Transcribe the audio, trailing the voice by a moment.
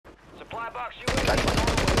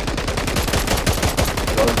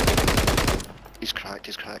He's cracked,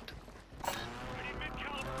 he's cracked. What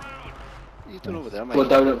are you doing over there, mate? Going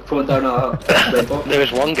down a red box. There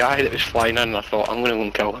was one guy that was flying in and I thought, I'm going to go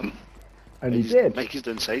and kill him. And he did. Mikey's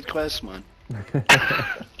doing side quests, man.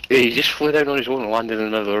 Yeah, he just flew down on his own and landed in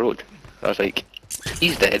the middle of the road. I was like,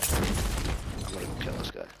 he's dead. I'm gonna go kill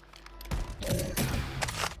this guy.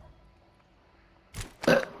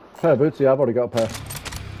 Pair of boots, yeah, I've already got a pair.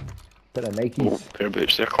 Bit of Nikes. Oh, pair of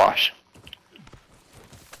boots, they're class.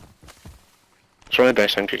 It's one of the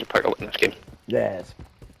best things you can pick up in this game. Yes.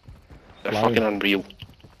 They're Flying. fucking unreal.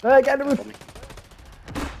 Hey, get in the roof!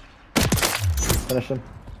 Finish him.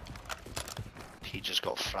 He just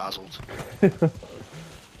got frazzled.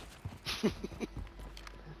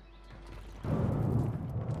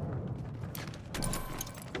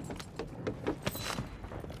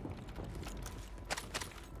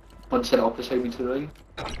 One set up beside me to the right.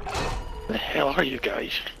 The hell are you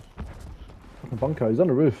guys? Fucking bunker, he's on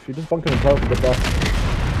the roof. He just bunkered himself with the bus.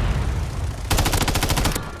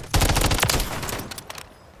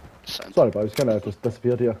 Sorry, but I was kinda just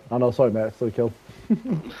disappeared here. Oh no, sorry mate, still a kill.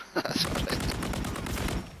 That's alright.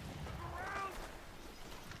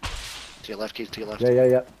 To your left, Keith, to your left.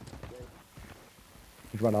 Yeah.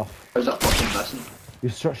 He's run off. How's that fucking missing?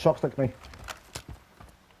 He's shock sticked me.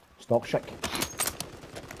 Stock shick.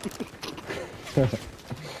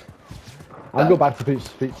 I'm going back to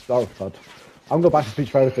speech. Oh god. I'm going back to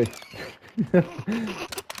speech therapy. You're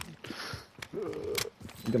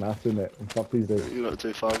gonna have to, mate. Fuck these days. You're not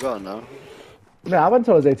too far gone now. Mate, I went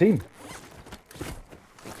till I was 18.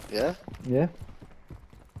 Yeah? Yeah.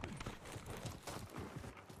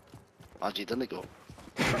 Actually, didn't it go?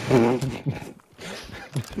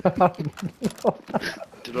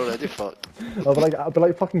 Dude, already fucked. I'll be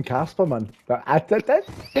like fucking Casper, man. But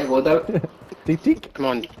Get load out. Teak. Come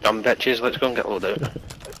on, dumb bitches, let's go and get loaded out.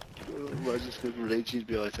 Why is this good rages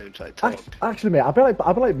be all the time trying to talk? Actually, mate, I'll be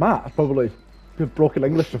like Matt, probably. With broken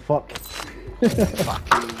English for fuck.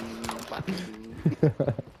 Fucking.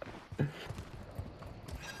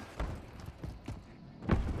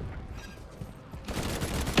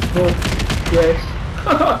 Oh, yes.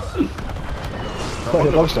 Oh,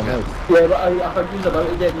 you lost him, right? Yeah, but I think he was about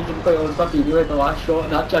to get me to quite on stuff. He went the last shot,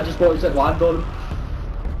 and actually I just wanted to land on him.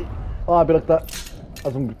 Oh, I'll be like that.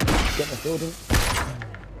 As I'm getting my building.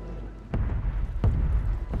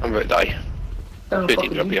 I'm about to die. Down Good fucking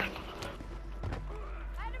teams up knee. here.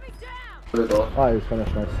 There we go. Oh, he was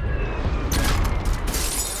finished, nice.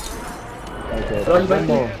 Okay, Right, one Mikey.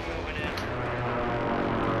 more.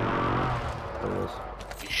 There it is.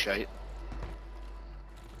 You shite.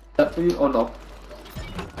 That for you or no?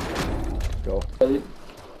 Go. Right.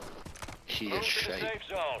 He is shite.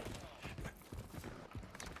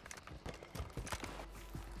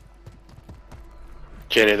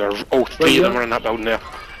 Jerry, all three of them are in that building there.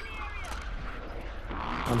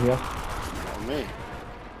 I'm here. Oh, me.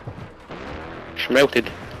 Smelted.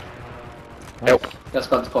 Nice. Help. That's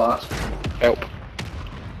gone to class. Help.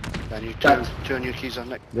 And you Jack. turn your keys on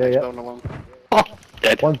Nick. Yeah, Next yeah. building along. Oh,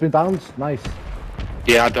 dead. One's been downed. Nice.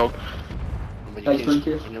 Yeah, dog. And with your Thanks, keys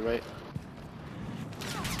Lucas. on your right.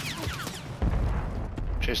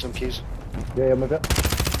 Chase some keys. Yeah, move it.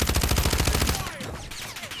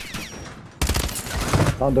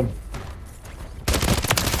 Found him.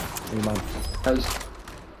 Hey, man. Nice.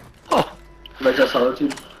 Oh, Where's this other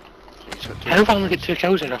team? He's got two. how have I only got 2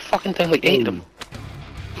 kills in a fucking time like 8 of them?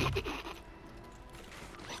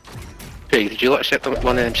 Hey, did you let set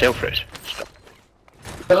one of them self-rits?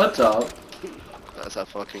 What's up? That's a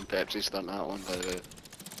fucking Pepsi stunt, that one, by the way.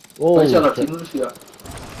 Oh, Where's the other shit. team here?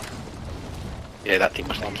 Yeah, that team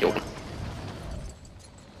must have killed him.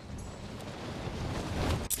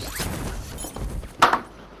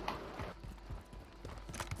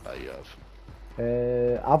 That you have.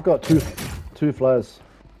 I've got two flares.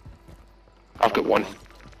 I've got one.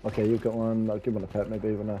 Okay, you've got one. I'll give one a pet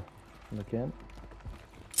maybe when I can.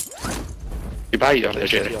 You buy it there, He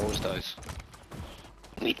Jerry. always dies.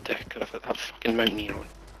 Need to, cause I've got that fucking mountaineer on.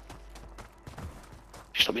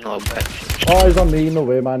 Just being a little bitch. Oh, he's on me. No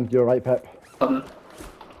way, man. You're right, Pep. Coming.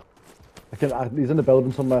 He's in the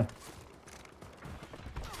building somewhere.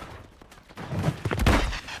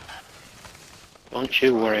 Don't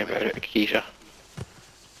you worry about it, Keisha.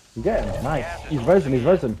 You get him. Nice. He's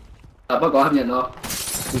resin. I've not got him yet, no.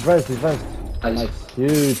 He's resin. Nice. Nice.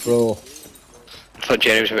 Huge, bro. I thought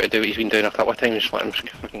Jerry was about to do what he's been doing a couple of times, just let him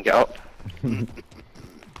fucking get up. See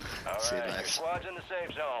you Alright, next. QUADS in the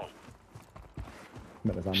safe zone.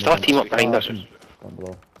 Start a team up behind us. Down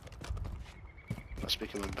below. Must be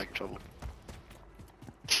in big trouble.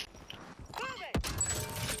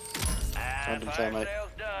 Random Fire thermite. sales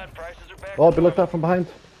done. Prices are back. Oh, be looked at from behind.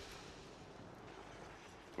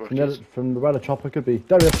 Where From, it is. from where the chopper could be.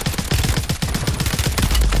 There he is.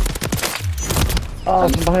 Oh,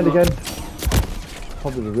 from behind again.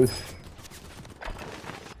 Probably the roof.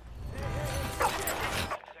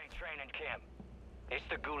 This ain't training camp. It's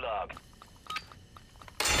the gulag.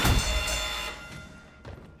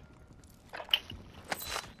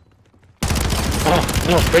 Oh,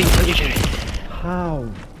 no, right in front of you, Jimmy. How?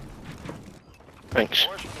 Thanks.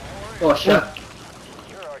 Oh shit.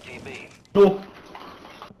 You're RTB. No.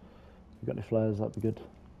 You got any flares? That'd be good.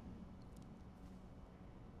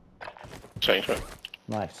 Thanks, right.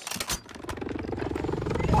 Nice.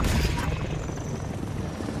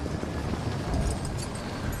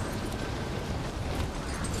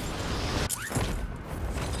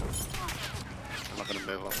 I'm not gonna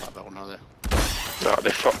move off that building, are they? No, they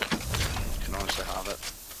fuck. You can honestly have it.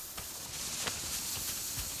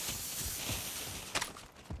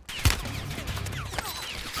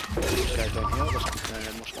 This guy down here,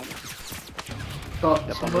 this most one. Got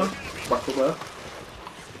Yep, somewhere. Back over.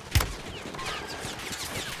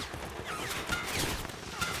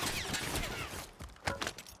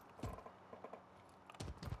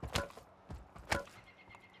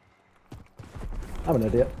 I'm an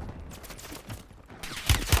idiot.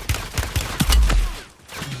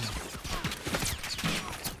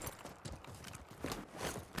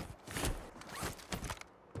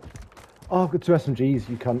 Oh, I've got 2 SMGs,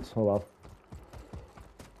 you cunts. Oh well.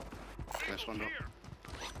 This one,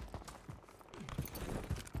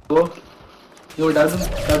 Go. You're down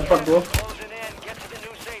front door. Closing in. Get to the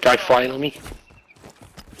new safe Guy zone. flying on me.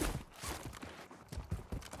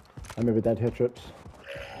 I may be dead here, troops.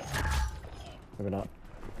 Maybe not.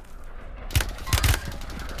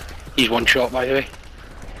 He's one shot, by the way.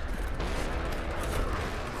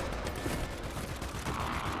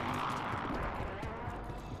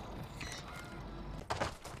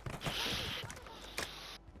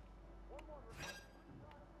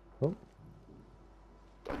 Oh,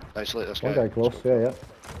 isolate this guy. one guy close. Yeah, yeah.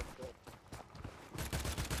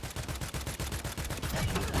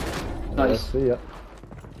 Nice. See ya.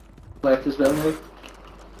 Left as well, mate.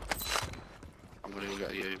 I'm gonna go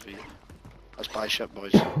get a UAV. Let's buy shit,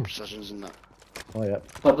 boys. Precisions and that. Oh yeah.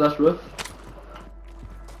 Top left roof.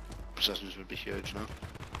 Precisions would be huge now.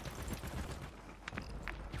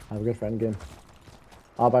 I have a good friend game.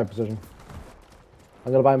 I'll buy precision.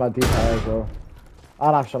 I'm gonna buy my deep fire as well.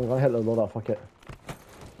 Ah, actually, I'm gonna hit the loadout. Fuck it.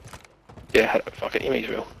 Yeah, fuck it, you may as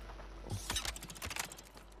well.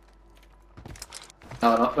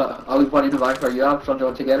 No, no, but I'll leave one in the back for you. I'm trying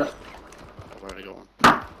to get it. I've already got one.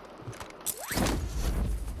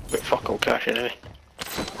 But fuck all cash anyway.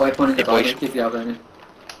 Quite one in the Hey, boys. back if you have any.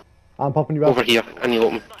 I'm popping you out. Over here, in the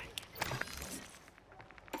open.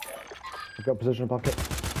 I've got position pocket.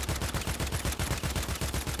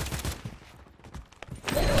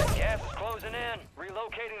 Gas is closing in.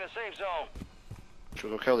 Relocating the safe zone. Should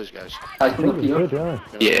we go kill these guys? I I can think look we here. should, yeah.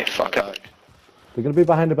 Yeah, fuck it. Back. They're gonna be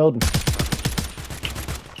behind the building.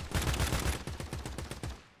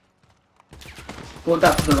 Go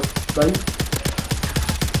that to the right.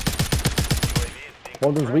 One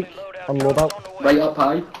of them's weak. On the loadout. Right up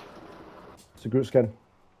high. It's a group skin.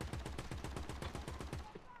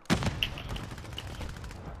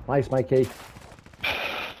 Nice, Mikey.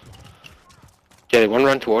 Yeah, one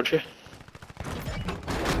ran towards you.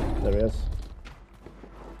 There he is.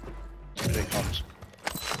 Three comes.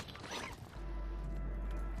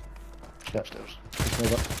 Shit. Upstairs.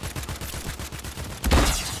 Move up.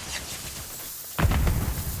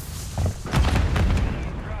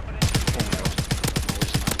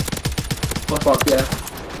 Oh fuck yeah.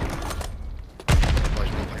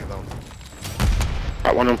 Boys, nothing about.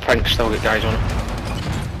 That one on pink still got guys on it.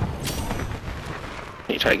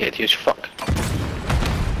 You try to get to his fuck.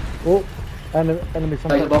 Oh, enemy Right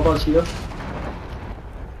something. above us here.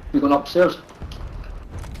 We going upstairs.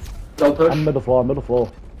 Don't push. I'm middle floor, middle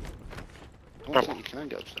floor. I don't think you can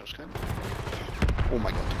get upstairs, can you? Oh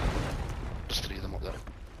my god. There's 3 of them up there.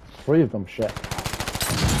 3 of them, shit.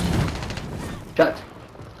 Check.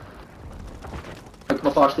 Come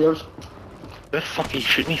up our stairs. Where the fuck are you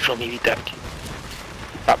shooting me from, you dick?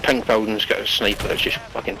 That pink building's got a sniper that's just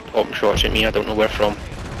fucking popping shots at me, I don't know where from.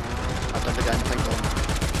 I've done the guy in pink one.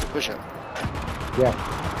 Push it. Yeah.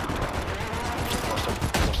 Lost him.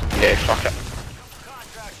 Lost him. Yeah, fuck it.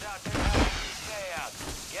 Contracts out there. Stay out.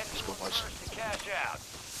 Get Let's go, boys. to cash out.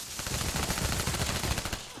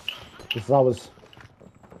 This is ours.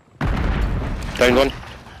 Down one.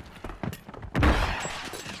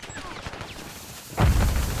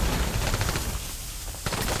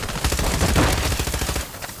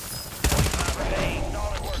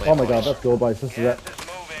 play. Oh my god, let's go, boys. This is it. Gas is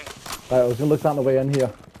moving. Right, I was gonna look down the way in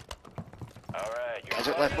here. Alright, you're Guys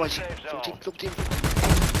out in left, the boys. safe Double team, zone. double team.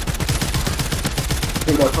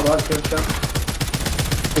 Big boy, come on, good shot.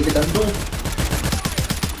 Take it down, no!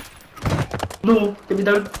 No, get me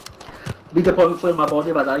down. Be the point for my body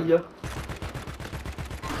if I die here.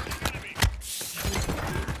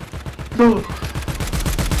 No!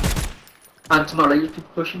 And to my right,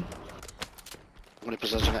 keep pushing. I'm gonna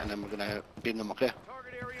position it and then we're gonna beam them up there.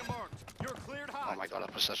 Target area marked. You're cleared hot. Oh my god, I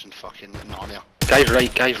positioned fucking Narnia. Guys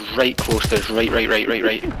right close to us, right.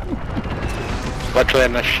 Literally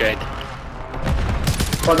in this shed.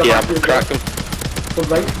 On the Yeah, back, I've cracked him. on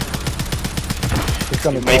right. It's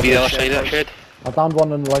gonna Maybe the go. other side of that shed. I downed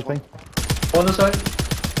one on the right wing. On the side.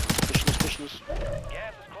 Pushing us.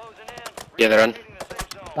 Gas is closing in. Yeah, they're in. Relocating the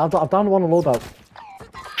safe zone. I've downed one on loadout.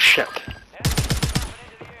 Shit.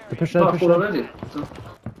 They're pushing in, Oh, pushing full in. already. So,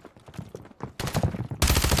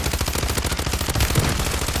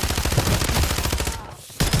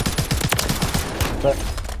 Right.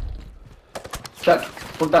 check.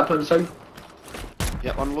 Put that to the side.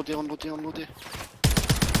 Yeah, unload it. And out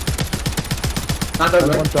One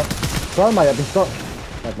right. shot. Sorry, mate, I've been stuck.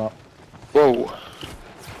 I've not. Whoa.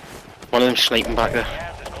 One of them sniping back there.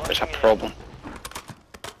 It's a problem.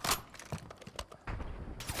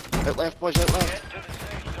 Out left, boys, out left. Get to the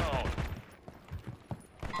safe zone.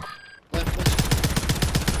 Left, boys.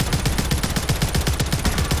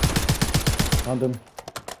 Found him.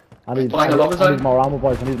 I need Flying above us, more ammo,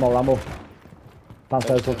 boys. I need more ammo.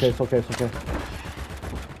 Downstairs, it's okay.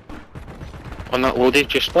 On that loaded,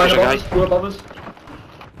 just Flying there's a above guy. us, two above us.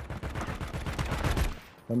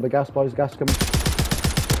 Remember gas, boys, gas coming.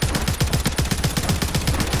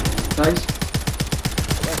 Nice.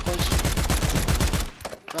 Left, boys.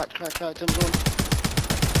 Crack, Tim's on.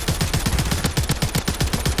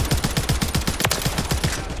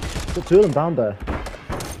 Got two of them down there.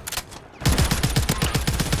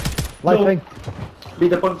 Light No. ping. Be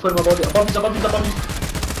the point for my body. Above us.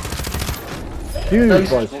 Huge, Nice.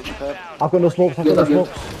 boys. Smoke you, Pep. I've got no smokes, Yeah, that's good.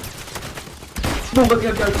 smokes. No, but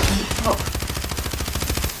yeah, guys. Up.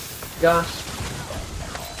 Gas.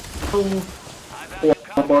 Oh,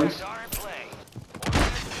 my boys. Are in play.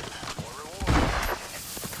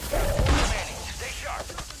 Stay sharp.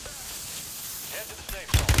 Head to the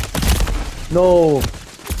safe zone. No!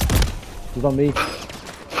 It was on me.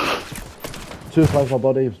 Two flies my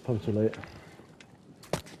body, it was probably too late.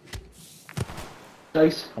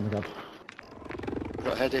 Nice. Oh my god.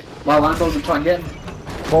 Got heady. My landlord will try and get him.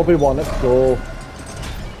 4v1, let's go.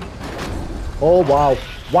 Oh wow.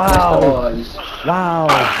 Wow! Boys. Wow!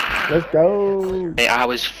 Let's go! Mate, I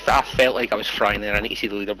felt like I was frying there. I need to see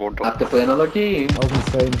the leaderboard. Have to play another game. That was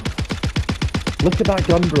insane. Look at that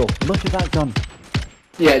gun, bro. Look at that gun.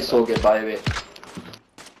 Yeah, it's so good, by the way.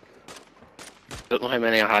 Don't know how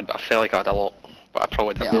many I had, but I felt like I had a lot. But I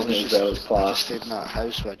probably Yeah, didn't. I was Business just was class. stayed in that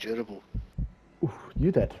house with a durable. Oof,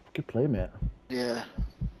 you did. Good play, mate. Yeah.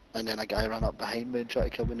 And then a guy ran up behind me and tried to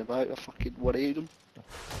kill me in the back. I fucking worried him.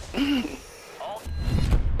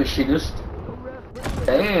 Machinist.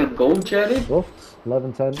 Damn, gold cherry. Rough.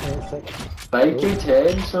 11, 10, 8, 6.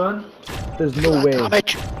 5k10, son. There's no way.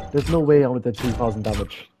 Damage! There's no way I only did 2,000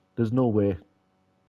 damage. There's no way.